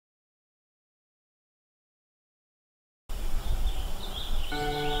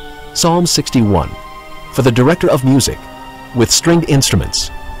Psalm 61, for the director of music, with stringed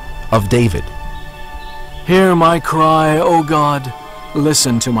instruments, of David. Hear my cry, O God,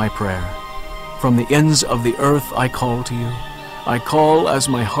 listen to my prayer. From the ends of the earth I call to you. I call as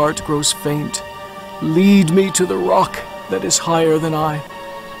my heart grows faint. Lead me to the rock that is higher than I,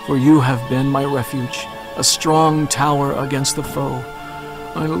 for you have been my refuge, a strong tower against the foe.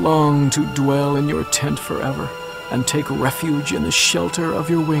 I long to dwell in your tent forever, and take refuge in the shelter of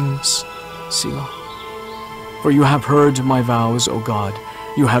your wings. Selah. For you have heard my vows, O God.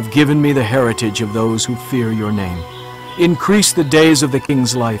 You have given me the heritage of those who fear your name. Increase the days of the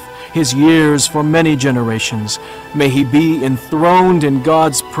king's life, his years for many generations. May he be enthroned in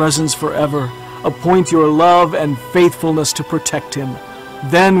God's presence forever. Appoint your love and faithfulness to protect him.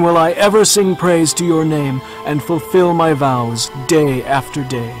 Then will I ever sing praise to your name and fulfill my vows day after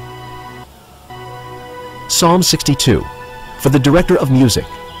day. Psalm 62, for the director of music,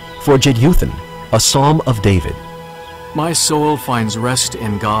 for Jeduthun, a psalm of David. My soul finds rest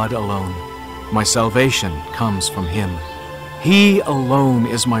in God alone. My salvation comes from him. He alone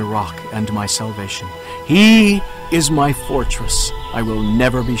is my rock and my salvation. He is my fortress. I will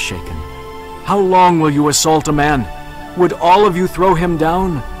never be shaken. How long will you assault a man? Would all of you throw him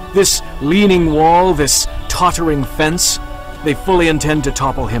down? This leaning wall, this tottering fence? They fully intend to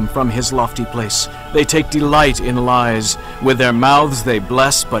topple him from his lofty place. They take delight in lies. With their mouths they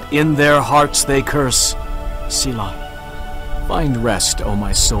bless, but in their hearts they curse. Selah. Find rest, O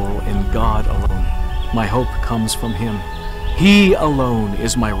my soul, in God alone. My hope comes from him. He alone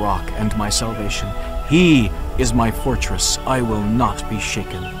is my rock and my salvation. He is my fortress. I will not be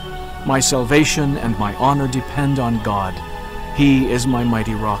shaken. My salvation and my honor depend on God. He is my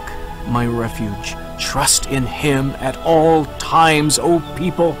mighty rock, my refuge. Trust in him at all times, O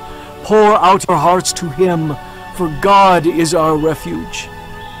people. Pour out your hearts to him, for God is our refuge.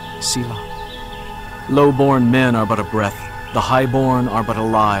 Selah. Low-born men are but a breath. The high-born are but a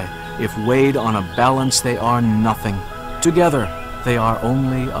lie. If weighed on a balance, they are nothing. Together, they are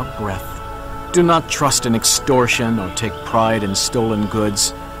only a breath. Do not trust in extortion or take pride in stolen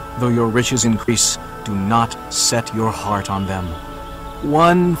goods. Though your riches increase, do not set your heart on them.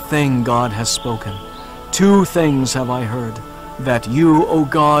 One thing God has spoken. Two things have I heard, that you, O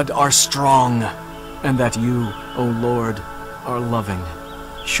God, are strong, and that you, O Lord, are loving.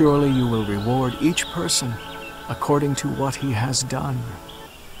 Surely you will reward each person according to what he has done.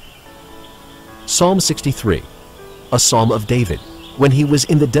 Psalm 63, a psalm of David, when he was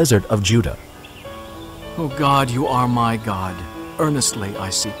in the desert of Judah. O God, you are my God. Earnestly I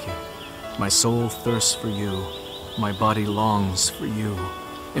seek you. My soul thirsts for you. My body longs for you,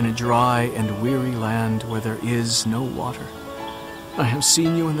 in a dry and weary land where there is no water. I have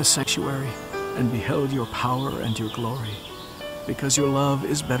seen you in the sanctuary and beheld your power and your glory. Because your love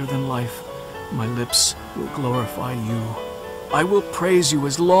is better than life, my lips will glorify you. I will praise you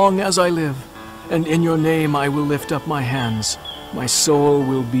as long as I live, and in your name I will lift up my hands. My soul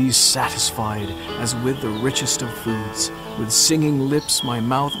will be satisfied as with the richest of foods. With singing lips my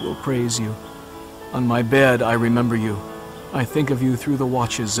mouth will praise you. On my bed I remember you. I think of you through the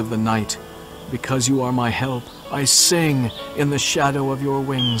watches of the night. Because you are my help, I sing in the shadow of your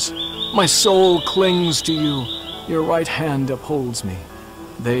wings. My soul clings to you. Your right hand upholds me.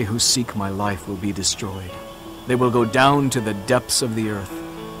 They who seek my life will be destroyed. They will go down to the depths of the earth.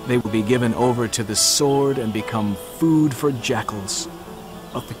 They will be given over to the sword and become food for jackals.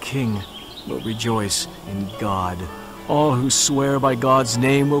 But the king will rejoice in God. All who swear by God's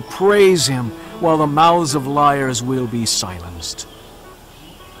name will praise him, while the mouths of liars will be silenced.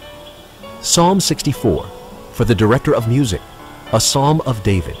 Psalm 64, for the director of music, a psalm of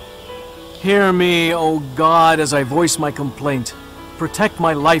David. Hear me, O God, as I voice my complaint. Protect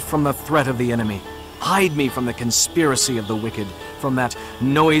my life from the threat of the enemy. Hide me from the conspiracy of the wicked, from that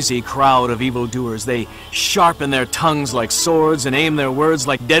noisy crowd of evildoers. They sharpen their tongues like swords and aim their words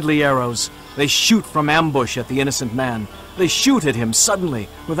like deadly arrows. They shoot from ambush at the innocent man. They shoot at him suddenly,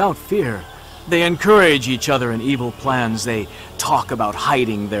 without fear. They encourage each other in evil plans. They talk about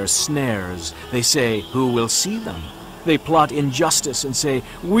hiding their snares. They say, who will see them? They plot injustice and say,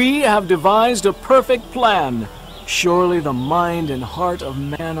 we have devised a perfect plan. Surely the mind and heart of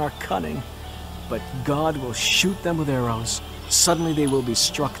man are cunning. But God will shoot them with arrows. Suddenly they will be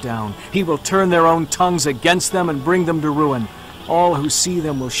struck down. He will turn their own tongues against them and bring them to ruin. All who see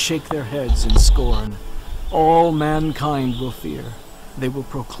them will shake their heads in scorn. All mankind will fear. They will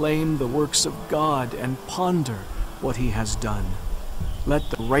proclaim the works of God and ponder what he has done. Let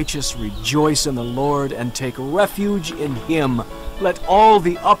the righteous rejoice in the Lord and take refuge in him. Let all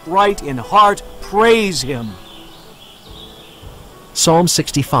the upright in heart praise him. Psalm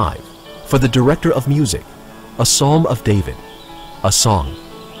 65, for the director of music, a psalm of David, a song.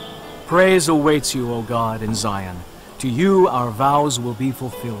 Praise awaits you, O God, in Zion. To you our vows will be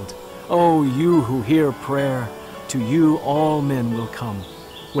fulfilled. O you who hear prayer, to you all men will come.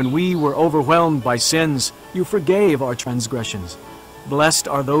 When we were overwhelmed by sins, you forgave our transgressions. Blessed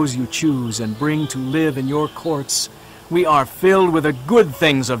are those you choose and bring to live in your courts. We are filled with the good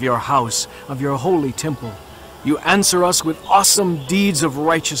things of your house, of your holy temple. You answer us with awesome deeds of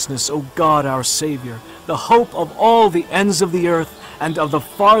righteousness, O God our Savior, the hope of all the ends of the earth and of the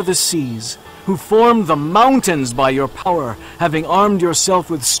farthest seas, who formed the mountains by your power, having armed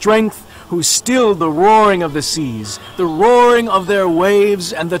yourself with strength, who stilled the roaring of the seas, the roaring of their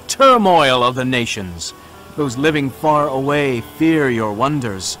waves, and the turmoil of the nations. Those living far away fear your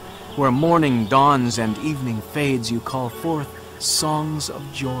wonders. Where morning dawns and evening fades, you call forth songs of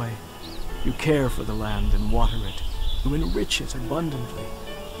joy. You care for the land and water it. You enrich it abundantly.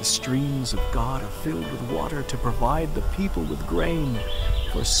 The streams of God are filled with water to provide the people with grain,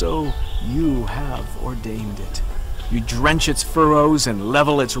 for so you have ordained it. You drench its furrows and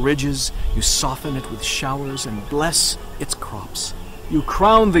level its ridges. You soften it with showers and bless its crops. You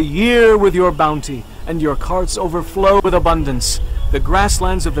crown the year with your bounty, and your carts overflow with abundance. The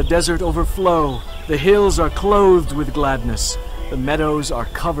grasslands of the desert overflow. The hills are clothed with gladness. The meadows are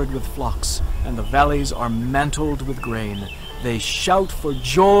covered with flocks, and the valleys are mantled with grain. They shout for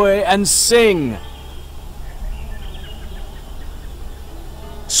joy and sing.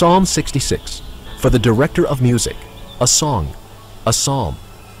 Psalm 66, for the director of music, a song, a psalm.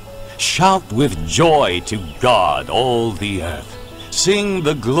 Shout with joy to God, all the earth. Sing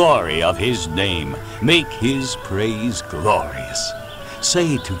the glory of his name. Make his praise glorious.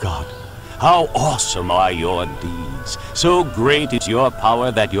 Say to God, how awesome are your deeds. So great is your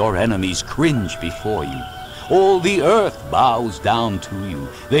power that your enemies cringe before you. All the earth bows down to you.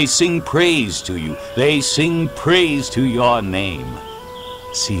 They sing praise to you. They sing praise to your name.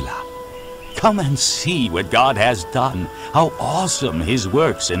 Selah. Come and see what God has done, how awesome his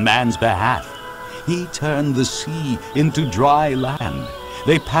works in man's behalf. He turned the sea into dry land.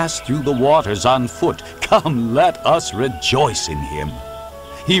 They passed through the waters on foot. Come, let us rejoice in him.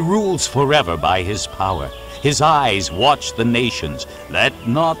 He rules forever by his power. His eyes watch the nations. Let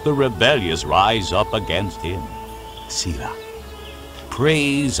not the rebellious rise up against him. Selah.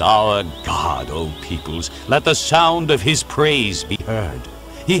 Praise our God, O peoples. Let the sound of his praise be heard.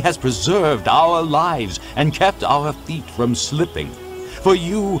 He has preserved our lives and kept our feet from slipping. For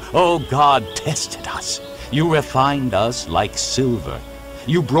you, O God, tested us. You refined us like silver.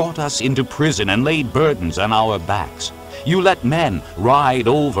 You brought us into prison and laid burdens on our backs. You let men ride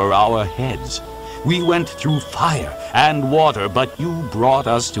over our heads. We went through fire and water, but you brought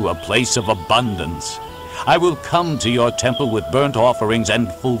us to a place of abundance. I will come to your temple with burnt offerings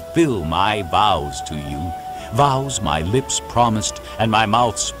and fulfill my vows to you. Vows my lips promised and my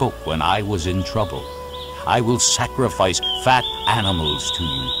mouth spoke when I was in trouble. I will sacrifice fat animals to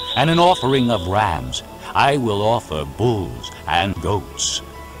you, and an offering of rams. I will offer bulls and goats.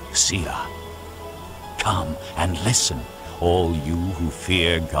 Selah. Come and listen, all you who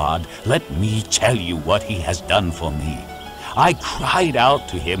fear God. Let me tell you what he has done for me. I cried out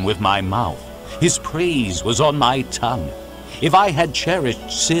to him with my mouth. His praise was on my tongue. If I had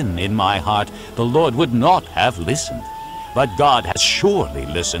cherished sin in my heart, the Lord would not have listened. But God has surely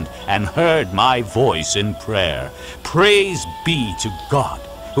listened and heard my voice in prayer. Praise be to God,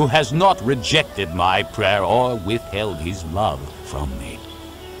 who has not rejected my prayer or withheld his love from me.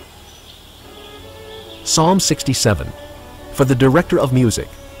 Psalm 67, for the director of music,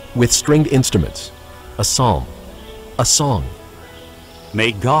 with stringed instruments, a psalm, a song.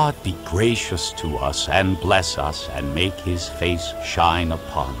 May God be gracious to us and bless us and make his face shine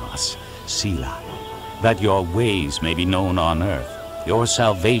upon us. Selah. That your ways may be known on earth, your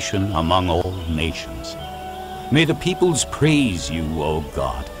salvation among all nations. May the peoples praise you, O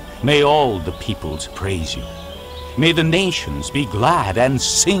God. May all the peoples praise you. May the nations be glad and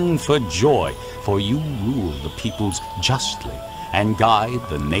sing for joy, for you rule the peoples justly and guide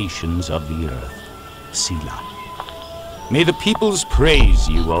the nations of the earth. Selah. May the peoples praise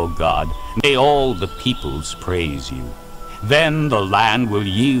you, O God. May all the peoples praise you. Then the land will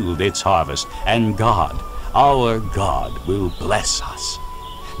yield its harvest, and God, our God, will bless us.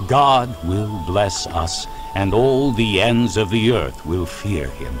 God will bless us, and all the ends of the earth will fear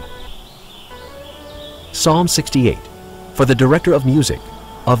him. Psalm 68, for the director of music,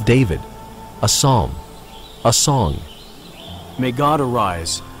 of David, a psalm, a song. May God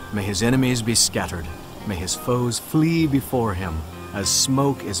arise, may his enemies be scattered, may his foes flee before him. As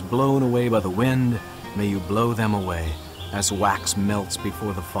smoke is blown away by the wind, may you blow them away. As wax melts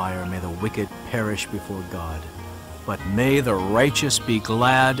before the fire, may the wicked perish before God. But may the righteous be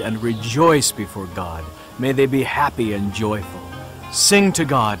glad and rejoice before God. May they be happy and joyful. Sing to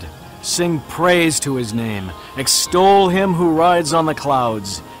God. Sing praise to his name. Extol him who rides on the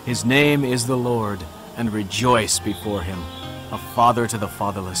clouds. His name is the Lord, and rejoice before him. A father to the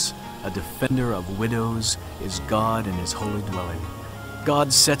fatherless, a defender of widows is God in his holy dwelling.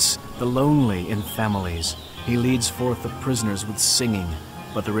 God sets the lonely in families. He leads forth the prisoners with singing,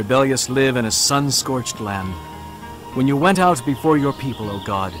 but the rebellious live in a sun-scorched land. When you went out before your people, O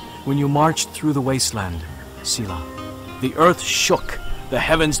God, when you marched through the wasteland, Selah, the earth shook, the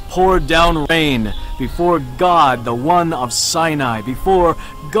heavens poured down rain before God, the one of Sinai, before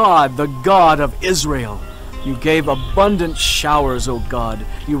God, the God of Israel. You gave abundant showers, O God.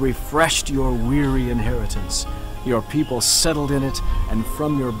 You refreshed your weary inheritance. Your people settled in it, and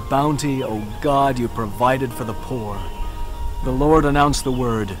from your bounty, O God, you provided for the poor. The Lord announced the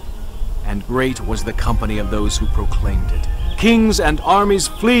word, and great was the company of those who proclaimed it. Kings and armies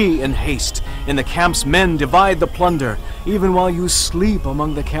flee in haste. In the camps men divide the plunder. Even while you sleep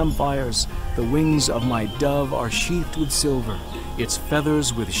among the campfires, the wings of my dove are sheathed with silver, its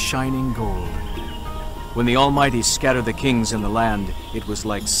feathers with shining gold. When the Almighty scattered the kings in the land, it was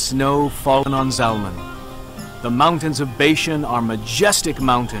like snow fallen on Zalman. The mountains of Bashan are majestic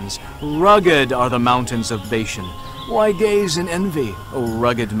mountains. Rugged are the mountains of Bashan. Why gaze in envy, O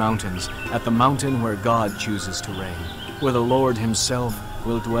rugged mountains, at the mountain where God chooses to reign, where the Lord himself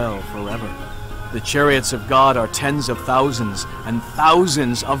will dwell forever? The chariots of God are tens of thousands and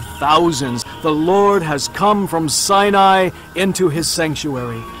thousands of thousands. The Lord has come from Sinai into his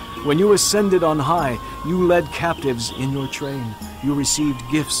sanctuary. When you ascended on high, you led captives in your train. You received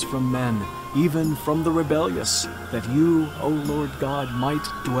gifts from men, even from the rebellious, that you, O Lord God, might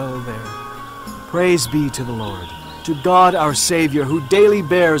dwell there. Praise be to the Lord, to God our Savior, who daily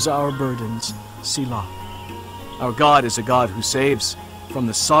bears our burdens. Selah. Our God is a God who saves. From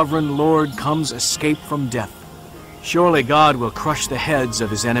the sovereign Lord comes escape from death. Surely God will crush the heads of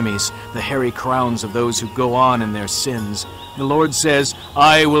his enemies, the hairy crowns of those who go on in their sins. The Lord says,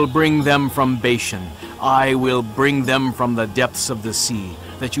 I will bring them from Bashan. I will bring them from the depths of the sea,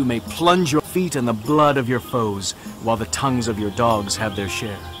 that you may plunge your feet in the blood of your foes, while the tongues of your dogs have their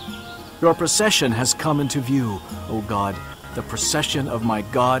share. Your procession has come into view, O God, the procession of my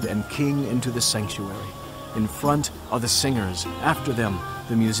God and King into the sanctuary. In front are the singers, after them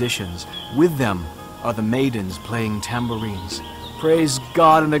the musicians. With them are the maidens playing tambourines. Praise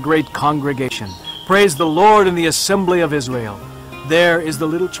God in the great congregation. Praise the Lord in the assembly of Israel. There is the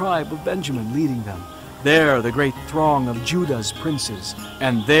little tribe of Benjamin leading them. There the great throng of Judah's princes,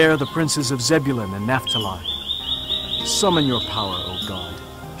 and there the princes of Zebulun and Naphtali. Summon your power, O God.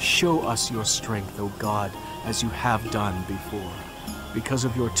 Show us your strength, O God, as you have done before. Because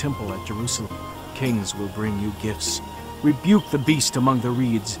of your temple at Jerusalem, kings will bring you gifts. Rebuke the beast among the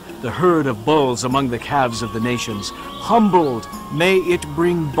reeds, the herd of bulls among the calves of the nations. Humbled, may it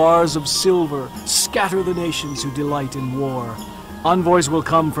bring bars of silver. Scatter the nations who delight in war. Envoys will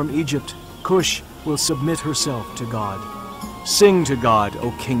come from Egypt. Cush will submit herself to God. Sing to God,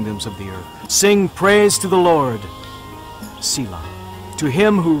 O kingdoms of the earth. Sing praise to the Lord. Selah. To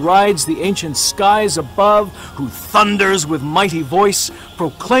him who rides the ancient skies above, who thunders with mighty voice,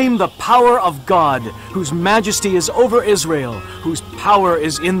 proclaim the power of God, whose majesty is over Israel, whose power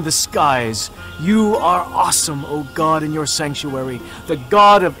is in the skies. You are awesome, O God, in your sanctuary. The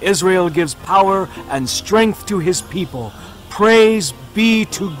God of Israel gives power and strength to his people. Praise be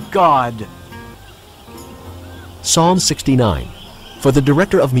to God. Psalm 69, for the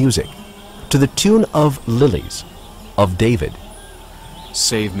director of music, to the tune of Lilies, of David.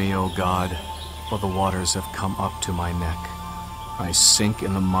 Save me, O God, for the waters have come up to my neck. I sink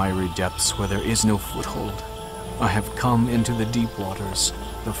in the miry depths where there is no foothold. I have come into the deep waters.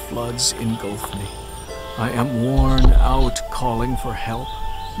 The floods engulf me. I am worn out calling for help.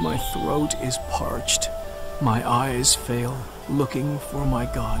 My throat is parched. My eyes fail, looking for my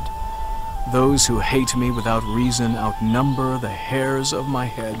God. Those who hate me without reason outnumber the hairs of my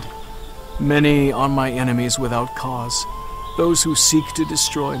head. Many are my enemies without cause, those who seek to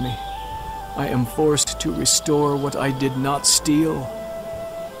destroy me. I am forced to restore what I did not steal.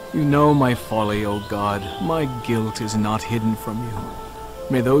 You know my folly, O God. My guilt is not hidden from you.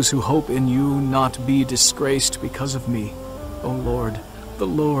 May those who hope in you not be disgraced because of me, O Lord, the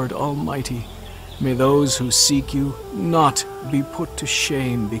Lord Almighty. May those who seek you not be put to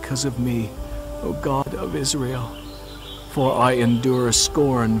shame because of me, O God of Israel. For I endure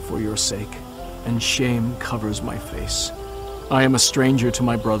scorn for your sake, and shame covers my face. I am a stranger to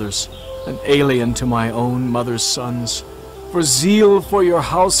my brothers, an alien to my own mother's sons. For zeal for your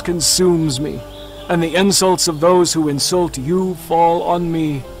house consumes me, and the insults of those who insult you fall on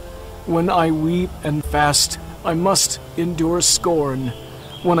me. When I weep and fast, I must endure scorn.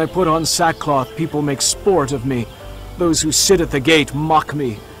 When I put on sackcloth, people make sport of me. Those who sit at the gate mock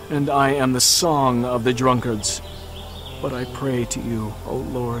me, and I am the song of the drunkards. But I pray to you, O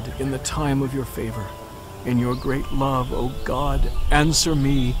Lord, in the time of your favor. In your great love, O God, answer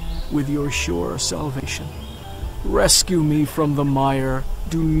me with your sure salvation. Rescue me from the mire.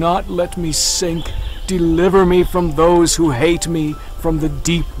 Do not let me sink. Deliver me from those who hate me, from the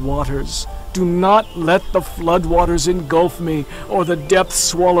deep waters. Do not let the floodwaters engulf me, or the depths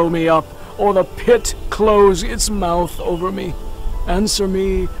swallow me up, or the pit close its mouth over me. Answer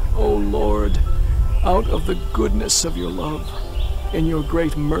me, O Lord, out of the goodness of your love. In your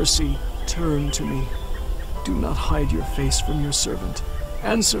great mercy, turn to me. Do not hide your face from your servant.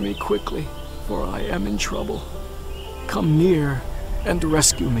 Answer me quickly, for I am in trouble. Come near and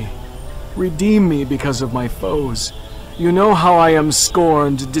rescue me. Redeem me because of my foes. You know how I am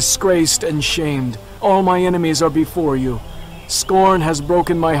scorned, disgraced, and shamed. All my enemies are before you. Scorn has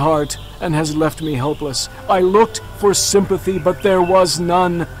broken my heart and has left me helpless. I looked for sympathy, but there was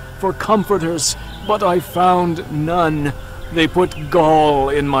none. For comforters, but I found none. They put gall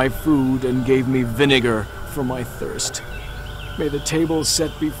in my food and gave me vinegar for my thirst. May the table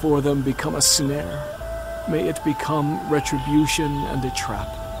set before them become a snare. May it become retribution and a trap.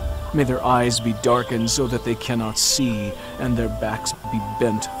 May their eyes be darkened so that they cannot see, and their backs be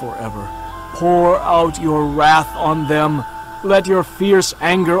bent forever. Pour out your wrath on them. Let your fierce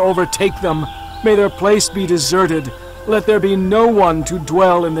anger overtake them. May their place be deserted. Let there be no one to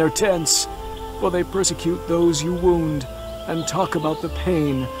dwell in their tents. For they persecute those you wound, and talk about the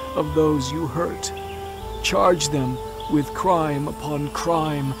pain of those you hurt. Charge them with crime upon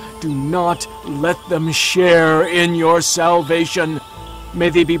crime. Do not let them share in your salvation. May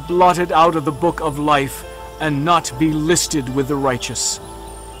they be blotted out of the book of life, and not be listed with the righteous.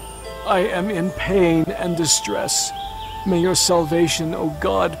 I am in pain and distress. May your salvation, O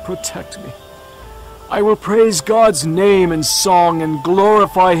God, protect me. I will praise God's name in song and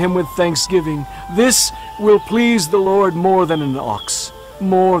glorify him with thanksgiving. This will please the Lord more than an ox,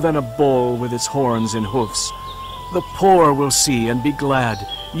 more than a bull with its horns and hoofs. The poor will see and be glad.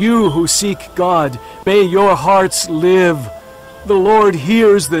 You who seek God, may your hearts live. The Lord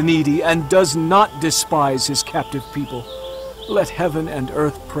hears the needy and does not despise his captive people. Let heaven and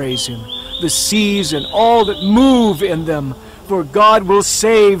earth praise him, the seas and all that move in them. For God will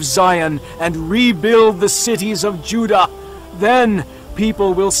save Zion and rebuild the cities of Judah. Then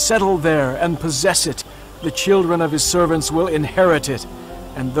people will settle there and possess it. The children of his servants will inherit it,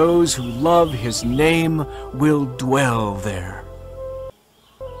 and those who love his name will dwell there.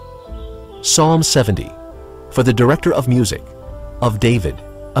 Psalm 70, for the director of music, of David,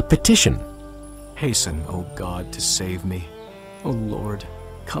 a petition. Hasten, O God, to save me. O Lord,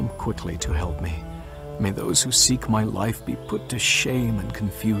 come quickly to help me. May those who seek my life be put to shame and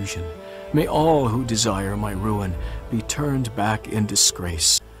confusion. May all who desire my ruin be turned back in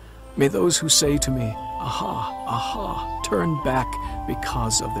disgrace. May those who say to me, Aha, aha, turn back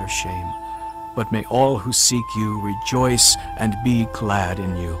because of their shame. But may all who seek you rejoice and be glad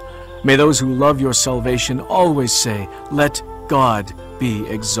in you. May those who love your salvation always say, Let God be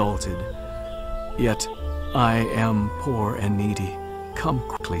exalted. Yet I am poor and needy. Come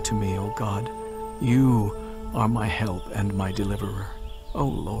quickly to me, O God. You are my help and my deliverer. O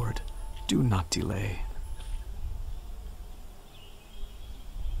Lord, do not delay.